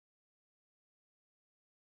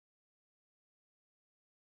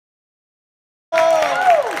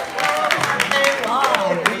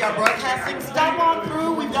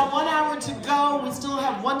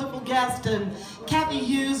person, Cathy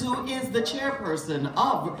Hughes, who is the chairperson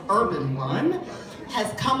of Urban One, has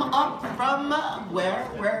come up from where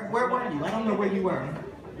were you? I don't know where you were.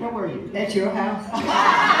 Where were you? At your house.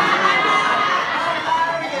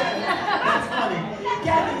 That's funny.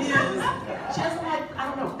 Cathy Hughes, just like, I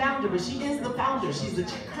don't know, founder, but she is the founder. She's the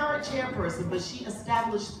current chairperson, but she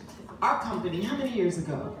established our company how many years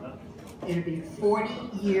ago? It'll be 40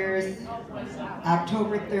 years,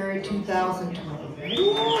 October 3rd, 2020. 40 years.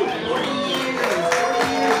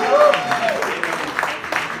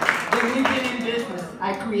 And we've been in business.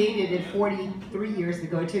 I created it 43 years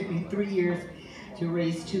ago. It took me 3 years to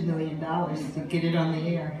raise $2 million to get it on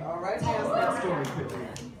the air. All right, tell us that story quickly.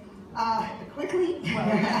 Quickly?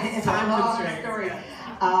 It's a long story.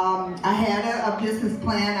 I had a business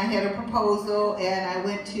plan, I had a proposal, and I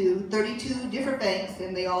went to 32 different banks,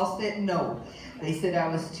 and they all said no. They said I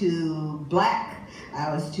was too black,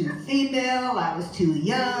 I was too female, I was too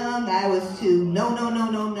young, I was too no.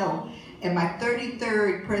 And my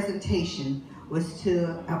 33rd presentation was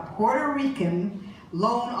to a Puerto Rican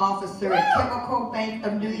loan officer at Chemical Bank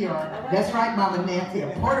of New York. That's right, Mama Nancy,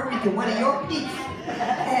 a Puerto Rican, one of your peeps.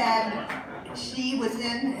 And she was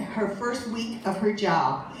in her first week of her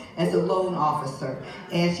job as a loan officer.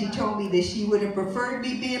 And she told me that she would have preferred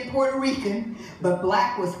me being Puerto Rican, but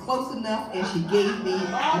black was close enough, and she gave me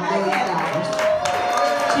 $1 million.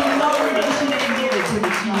 She loaned it, she didn't give it to me,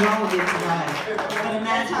 she loaned it to me. But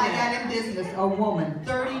imagine I got in business, a woman.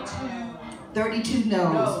 32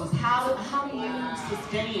 no's. How do you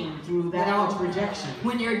sustain through that much rejection?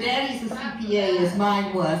 When your daddy's a CPA, as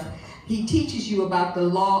mine was, he teaches you about the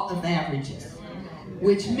law of averages,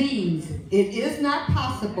 which means it is not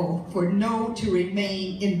possible for no to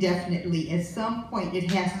remain indefinitely. At some point,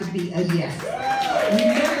 it has to be a yes.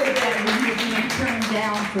 Remember that when you're being turned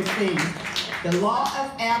down for things. The law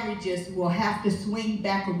of averages will have to swing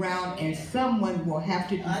back around, and someone will have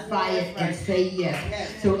to defy it and say yes.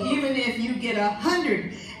 So even if you get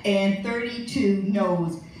 132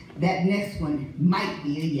 no's, that next one might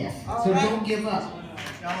be a yes. So don't give up.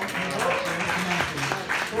 40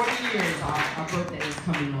 years, our birthday is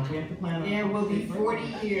coming up. We have to plan on There will be 40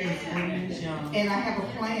 years. And I have a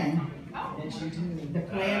plan. The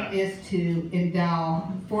plan is to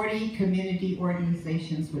endow 40 community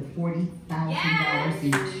organizations with $40,000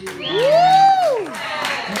 each.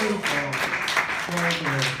 Beautiful. Very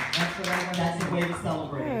good. That's the way to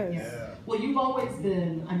celebrate. Yes. Well, you've always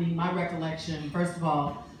been, I mean, my recollection, first of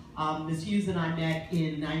all, Ms. Hughes and I met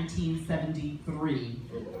in 1973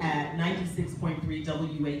 at 96.3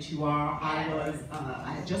 WHUR.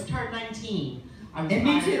 I had just turned 19. And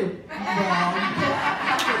me too. Well,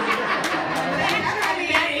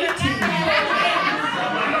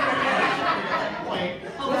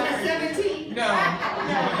 was I 17? No,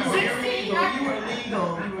 you were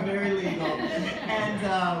legal. You were very legal. And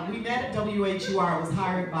we met at WHUR. I was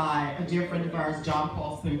hired by a dear friend of ours, John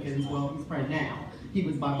Paul Simpkins. Well, he's friend now. He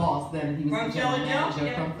was my boss then, and he was the general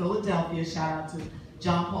manager from Philadelphia. Shout out to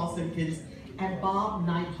John Paul Simpkins and Bob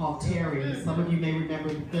Nighthawk Terry. Some of you may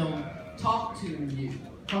remember the film Talk to You.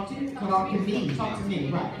 Talk to you? Talk to me. Talk to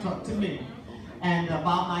me, right. Talk to me. And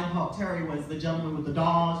Bob Nighthawk Terry was the gentleman with the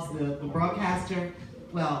dogs, the broadcaster.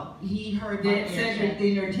 Well, he heard that Cedric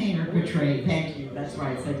the Entertainer portrayed. Thank you. That's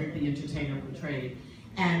right. Cedric the Entertainer portrayed.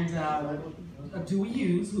 And Dewey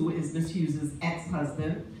Hughes, who is Miss Hughes'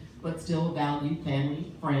 ex-husband, but still a valued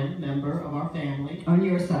family friend, member of our family. On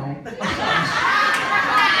your side.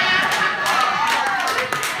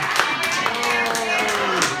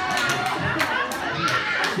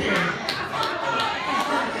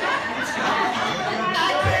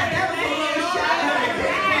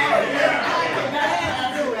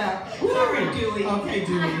 Okay,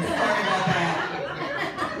 Dewey. Sorry about that.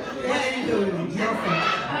 What are you doing? Your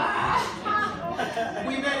fault.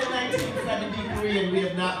 We met in 1973 and we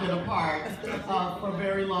have not been apart for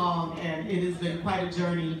very long, and it has been quite a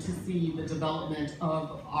journey to see the development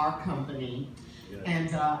of our company.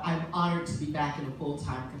 And I'm honored to be back in a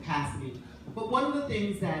full-time capacity. But one of the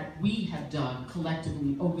things that we have done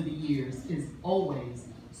collectively over the years is always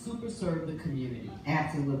super serve the community.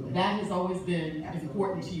 Absolutely. That has always been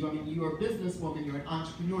important to you. I mean, you're a businesswoman, you're an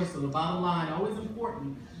entrepreneur, so the bottom line, always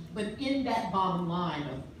important. But in that bottom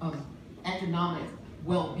line of economic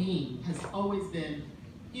well-being has always been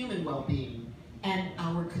human well-being and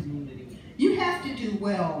our community. You have to do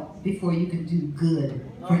well before you can do good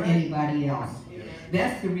for anybody else.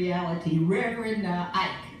 That's the reality. Reverend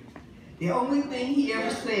Ike, the only thing he ever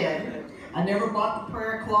said, I never bought the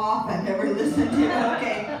prayer cloth, I never listened to it,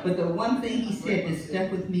 okay, but the one thing he said that stuck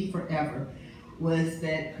with me forever was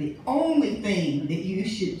that the only thing that you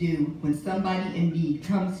should do when somebody in need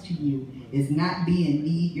comes to you is not be in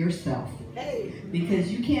need yourself.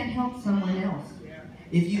 Because you can't help someone else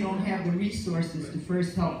if you don't have the resources to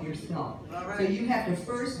first help yourself. So you have to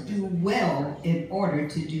first do well in order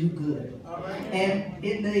to do good. And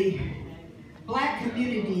in the Black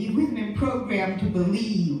community, we've been programmed to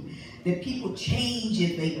believe that people change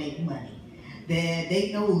if they make money, that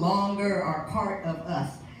they no longer are part of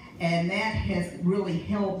us. And that has really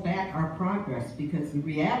held back our progress, because the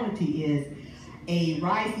reality is a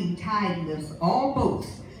rising tide lifts all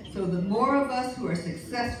boats. So the more of us who are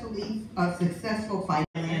successful in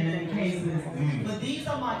cases. But these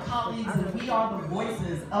are my colleagues, and we are the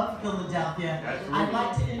voices of Philadelphia. I'd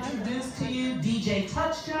like to introduce to you DJ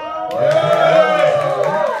Touchdown.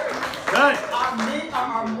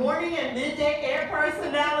 Our morning and midday air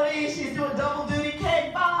personality. She's doing double duty.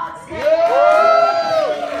 K-Fox.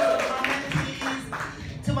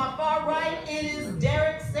 To my far right, it is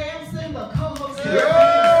Derek Sampson, the co-host.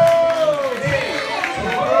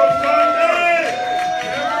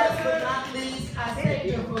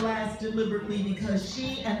 Deliberately, because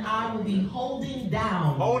she and I will be holding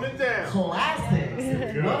down Classix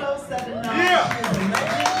 1079. Yeah. She is a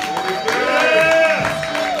legend.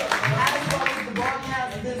 As well as the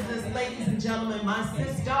broadcast business, ladies and gentlemen, my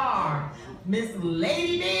sister, Miss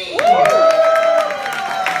Lady B. I'm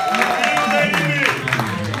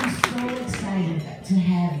so excited to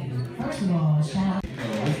have you. First of all, shout out.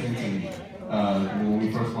 When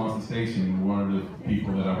we first launched the station, one of the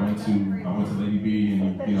people that I went to Lady B,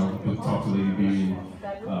 and talked to Lady B, and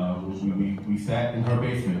we sat in her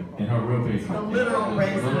basement, in her real basement, The literal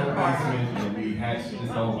basement, and we hatched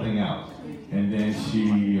this whole thing out. And then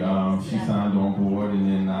she signed on board, and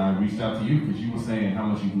then I reached out to you because you were saying how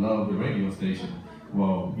much you love the radio station.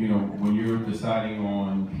 Well, when you're deciding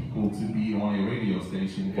on people to be on a radio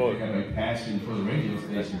station, if they have a passion for the radio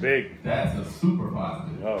station, that's a super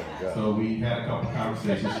positive. Oh, God. So we had a couple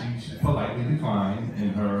conversations. She politely declined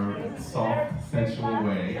in her soft, sensual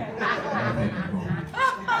way. But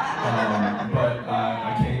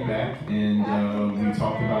I came back and we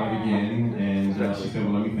talked about it again, and she said,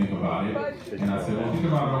 well, let me think about it. And I said, well, think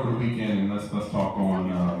about it over the weekend, and let's talk on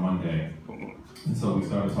Monday. And so we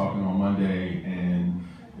started talking on Monday, and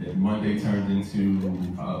Monday turned into,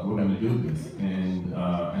 we're going to do this. And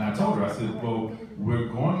I told her, I said, well, we're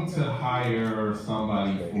going to hire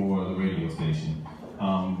somebody for the radio station.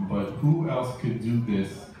 But who else could do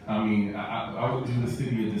this? I mean, I would do the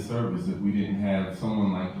city a disservice if we didn't have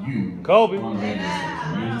someone like you Kobe on the radio station. I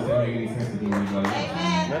mean, it just didn't make any sense to do anybody else.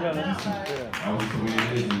 I was the way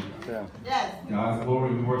it is. And God's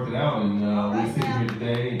glory, we worked it out, and we're sitting here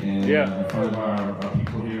today, and in front of our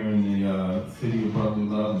people here in the city of brotherly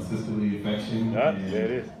love and sisterly affection. And there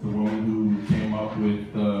it is. The woman who came up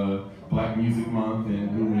with Black Music Month, and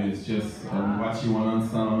who is just, we watch you on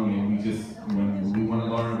Unsung, and we just, when we want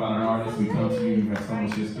to learn about an artist, we come to you. You have so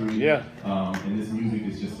much history. And this music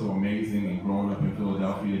is just so amazing, and growing up in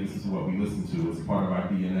Philadelphia, this is what we listen to. It's part of our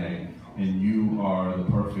DNA. And you are the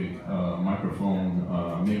perfect megaphone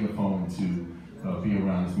to be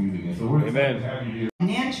around this music. And so we're excited to have you here.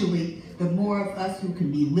 Financially, the more of us who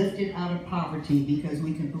can be lifted out of poverty, because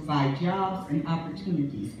we can provide jobs and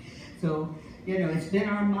opportunities. So, it's been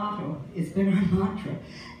our motto, it's been our mantra.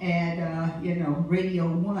 And, Radio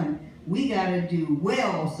 1, we got to do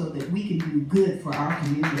well so that we can do good for our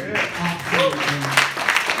community. Absolutely.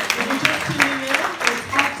 If you're just tuning in, it's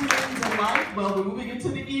Afternoons of Life. Well, we're moving into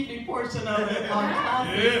the evening portion of it on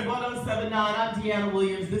Classix 1079. I'm Dyana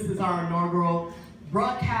Williams. This is our inaugural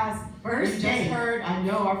broadcast. First day. Just heard, I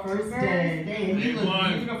know, our first day. And you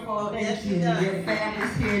look beautiful. Thank you. Your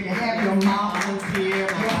family's here to have your mom here. Your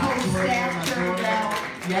whole staff turned out.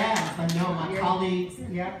 Yes, I know, my colleagues.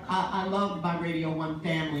 Yep. I love my Radio 1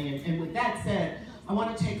 family. And with that said, I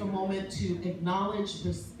want to take a moment to acknowledge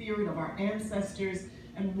the spirit of our ancestors,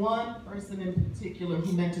 and one person in particular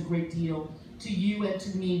who meant a great deal to you and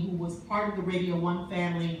to me, who was part of the Radio 1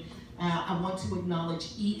 family. I want to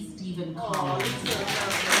acknowledge E. Stephen Collins.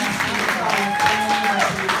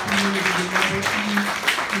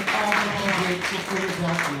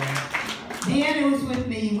 Dyana was with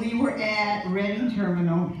me. We were at Reading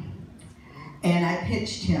Terminal, and I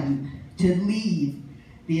pitched him to leave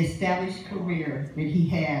the established career that he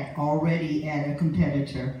had already at a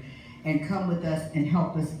competitor and come with us and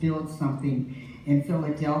help us build something in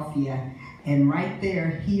Philadelphia. And right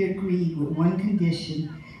there, he agreed with one condition,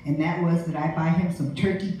 and that was that I buy him some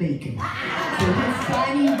turkey bacon. So his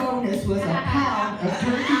signing bonus was a pound of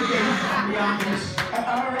turkey bacon.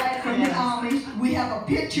 All right, from the Amish. We have a a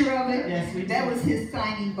picture of it. Yes, we do. That was his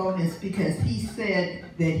signing bonus because he said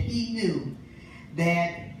that he knew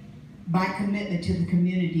that my commitment to the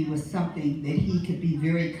community was something that he could be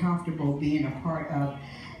very comfortable being a part of.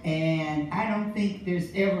 And I don't think there's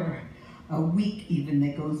ever a week even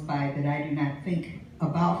that goes by that I do not think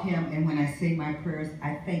about him. And when I say my prayers,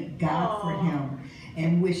 I thank God for him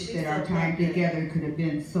and wish that our time together could have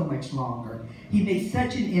been so much longer. He made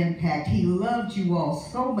such an impact. He loved you all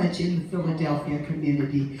so much in the Philadelphia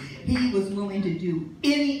community. He was willing to do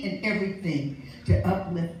any and everything to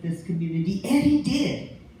uplift this community, and he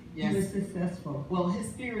did. Yes. He was successful. Well, his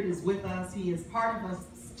spirit is with us. He is part of us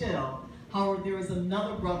still. However, there is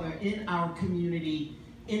another brother in our community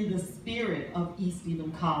in the spirit of E.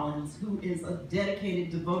 Stephen Collins, who is a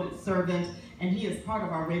dedicated, devoted servant, and he is part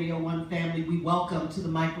of our Radio 1 family. We welcome to the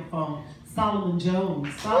microphone Solomon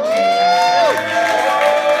Jones. Solomon.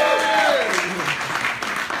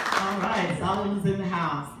 All right, Solomon's in the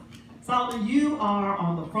house. Solomon, you are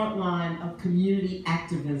on the front line of community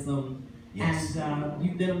activism. Yes. And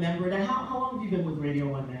you've been a member now. How long have you been with Radio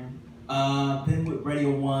 1 now? Been with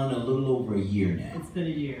Radio 1 a little over a year now. It's been a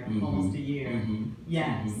year, almost a year.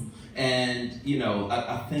 Yes. And, you know,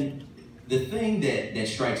 I think the thing that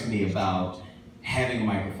strikes me about having a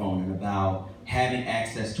microphone and about having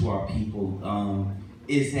access to our people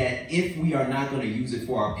is that if we are not going to use it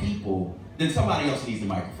for our people, then somebody else needs the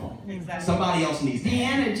microphone. Exactly. Somebody else needs the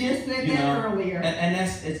Dyana just said that earlier. And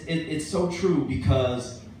that's, it's so true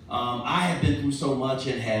because I have been through so much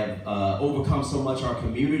and have overcome so much. Our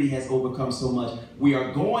community has overcome so much. We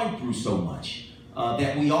are going through so much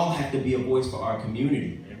that we all have to be a voice for our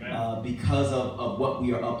community because of what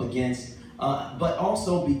we are up against, but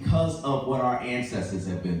also because of what our ancestors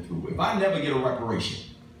have been through. If I never get a reparation,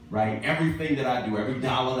 right, everything that I do, every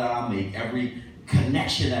dollar that I make, every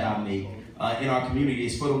connection that I make in our community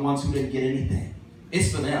is for the ones who didn't get anything.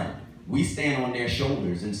 It's for them. We stand on their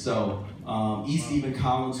shoulders. And so E. Stephen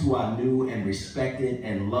Collins, who I knew and respected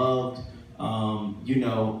and loved, you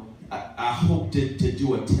know, I hope to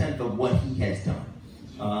do a tenth of what he has done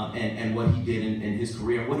and what he did in his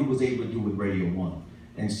career, what he was able to do with Radio 1.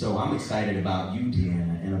 And so I'm excited about you,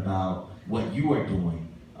 Dyana, and about what you are doing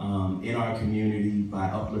in our community by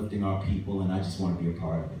uplifting our people, and I just want to be a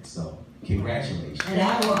part of it. So congratulations. And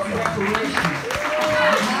I want reparations.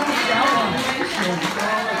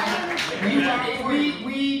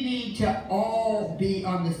 We need to all be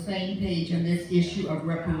on the same page on this issue of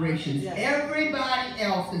reparations. Everybody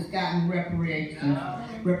else has gotten reparations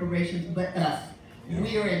but us.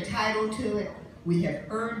 We are entitled to it. We have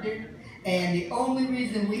earned it. And the only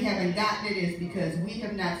reason we haven't gotten it is because we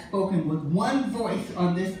have not spoken with one voice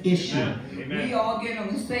on this issue. Amen. We all get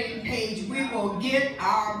on the same page. We will get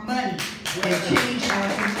our money and change our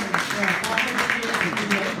community.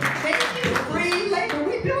 Thank you. Free labor.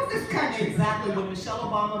 We built this country. Exactly. When Michelle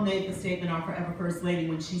Obama made the statement, our forever First Lady,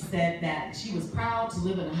 when she said that she was proud to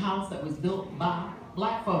live in a house that was built by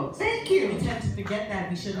Black folks. Thank you. We tend to forget that.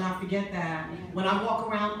 We should not forget that. When I walk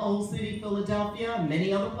around Old City, Philadelphia, and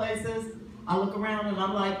many other places, I look around and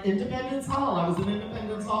I'm like, Independence Hall. I was in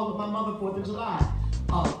Independence Hall with my mother 4th of July.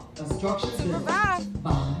 A structure built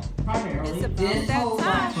by primarily this whole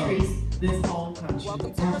country. This whole country.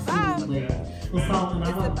 Absolutely. Well, Solomon, I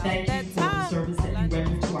want to thank you for the service that you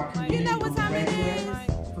render to our community. You know what time it is.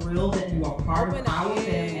 Thrilled that you are part of our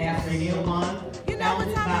family at Radio 1.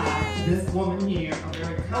 Founded by this woman here, a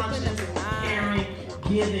very conscious, caring,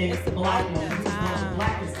 giving Black woman who's one of the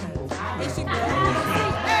blackest people I know.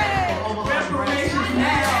 Reparations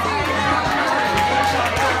now.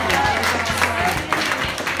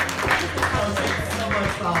 So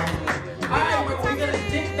much, Solomon. All right, we're going to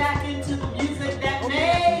dig back into the music that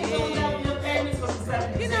made Philadelphia famous from the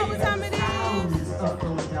 70s. You know what time it is. Sounds of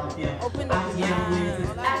Philadelphia. I'm Dyana.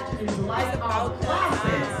 It's Afternoon Delight on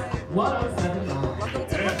Classix 107.